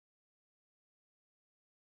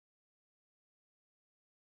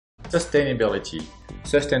Sustainability,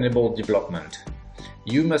 sustainable development.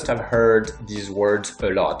 You must have heard these words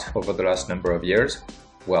a lot over the last number of years.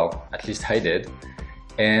 Well, at least I did.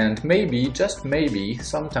 And maybe, just maybe,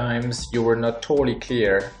 sometimes you were not totally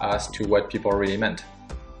clear as to what people really meant.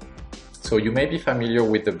 So you may be familiar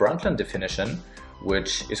with the Brundtland definition,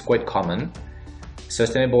 which is quite common.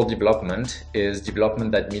 Sustainable development is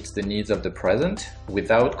development that meets the needs of the present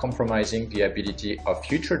without compromising the ability of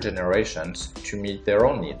future generations to meet their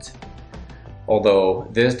own needs. Although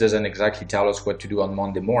this doesn't exactly tell us what to do on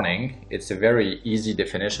Monday morning, it's a very easy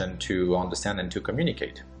definition to understand and to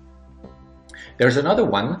communicate. There's another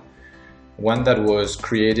one that was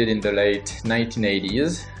created in the late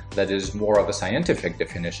 1980s that is more of a scientific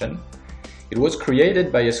definition. It was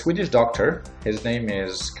created by a Swedish doctor. His name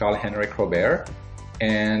is Karl-Henrik Robert,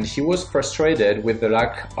 and he was frustrated with the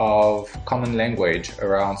lack of common language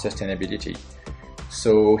around sustainability.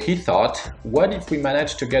 So he thought, what if we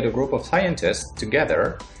managed to get a group of scientists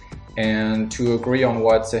together and to agree on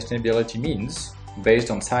what sustainability means based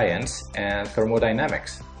on science and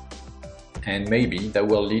thermodynamics? And maybe that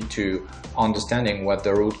will lead to understanding what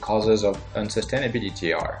the root causes of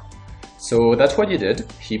unsustainability are. So that's what he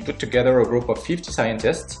did. He put together a group of 50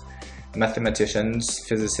 scientists, mathematicians,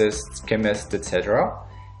 physicists, chemists, etc.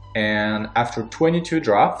 And after 22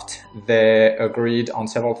 drafts, they agreed on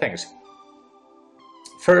several things.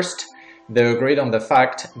 First, they agreed on the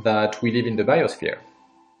fact that we live in the biosphere.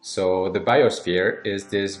 So the biosphere is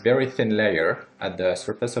this very thin layer at the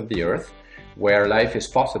surface of the Earth where life is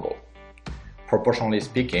possible. Proportionally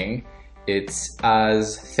speaking, it's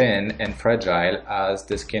as thin and fragile as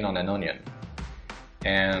the skin on an onion.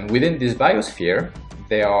 And within this biosphere,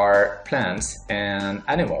 there are plants and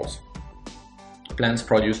animals. Plants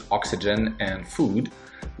produce oxygen and food,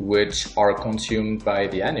 which are consumed by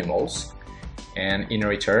the animals. And in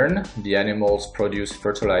return, the animals produce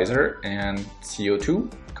fertilizer and CO2,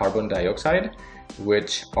 carbon dioxide,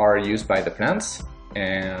 which are used by the plants.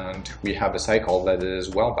 And we have a cycle that is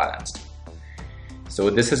well balanced. So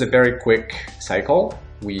this is a very quick cycle.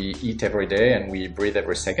 We eat every day and we breathe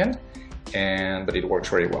every second, but it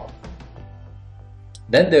works really well.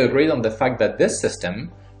 Then they agreed on the fact that this system,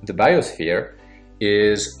 the biosphere,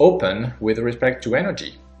 is open with respect to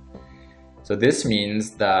energy. So this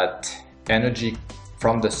means that energy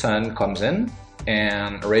from the sun comes in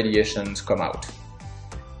and radiations come out.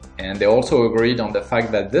 And they also agreed on the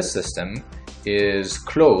fact that this system is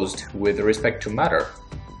closed with respect to matter.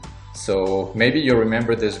 So maybe you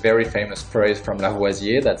remember this very famous phrase from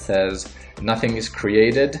Lavoisier that says, nothing is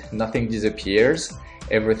created, nothing disappears,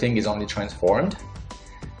 everything is only transformed.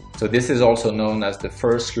 So this is also known as the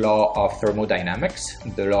first law of thermodynamics,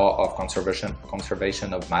 the law of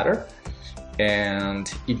conservation of matter.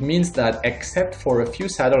 And it means that except for a few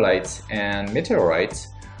satellites and meteorites,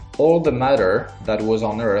 all the matter that was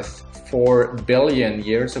on Earth 4 billion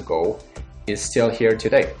years ago is still here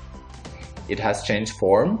today. It has changed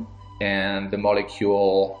form and the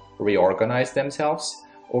molecule reorganized themselves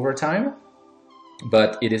over time,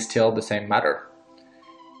 but it is still the same matter.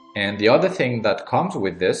 And the other thing that comes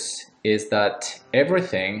with this is that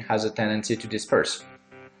everything has a tendency to disperse.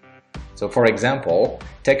 So for example,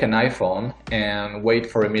 take an iPhone and wait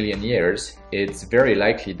for 1,000,000 years, it's very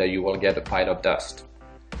likely that you will get a pile of dust.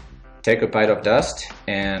 Take a pile of dust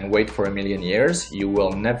and wait for 1,000,000 years, you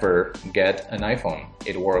will never get an iPhone.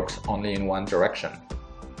 It works only in one direction.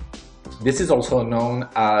 This is also known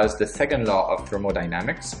as the second law of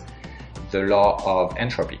thermodynamics, the law of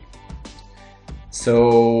entropy.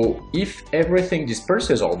 So if everything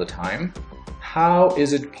disperses all the time, how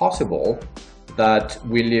is it possible that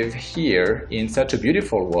we live here in such a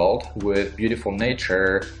beautiful world with beautiful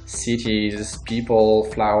nature, cities, people,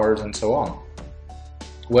 flowers, and so on?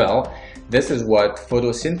 Well, this is what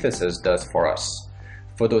photosynthesis does for us.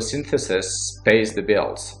 Photosynthesis pays the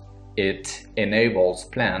bills. It enables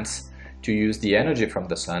plants to use the energy from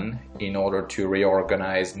the sun in order to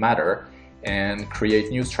reorganize matter and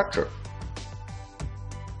create new structure.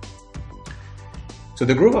 So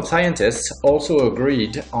the group of scientists also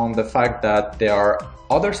agreed on the fact that there are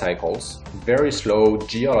other cycles, very slow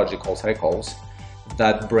geological cycles,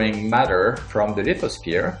 that bring matter from the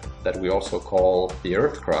lithosphere, that we also call the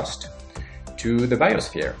Earth crust, to the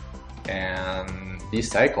biosphere. And these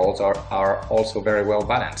cycles are also very well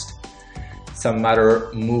balanced. Some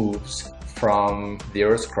matter moves from the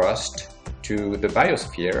Earth's crust to the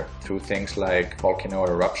biosphere through things like volcano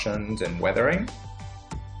eruptions and weathering.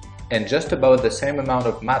 And just about the same amount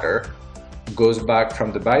of matter goes back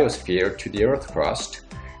from the biosphere to the Earth crust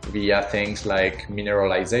via things like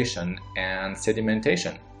mineralization and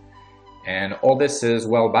sedimentation. And all this is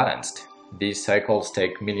well balanced. These cycles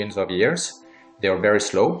take millions of years. They are very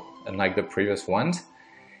slow, unlike the previous ones,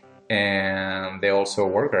 and they also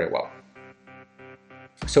work very well.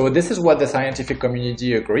 So this is what the scientific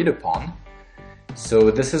community agreed upon.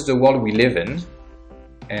 So this is the world we live in.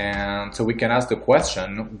 And so we can ask the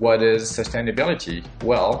question, what is sustainability?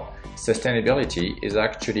 Well, sustainability is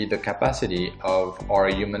actually the capacity of our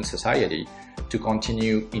human society to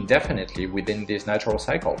continue indefinitely within these natural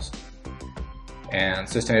cycles. And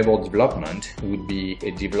sustainable development would be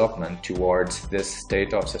a development towards this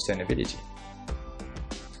state of sustainability.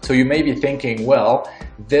 So you may be thinking, well,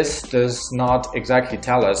 this does not exactly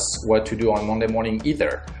tell us what to do on Monday morning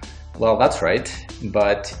either. Well, that's right,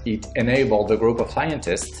 but it enabled a group of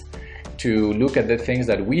scientists to look at the things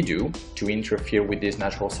that we do to interfere with these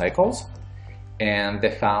natural cycles, and they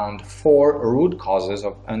found 4 root causes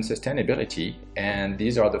of unsustainability, and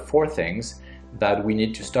these are the 4 things that we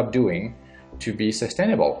need to stop doing to be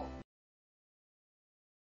sustainable.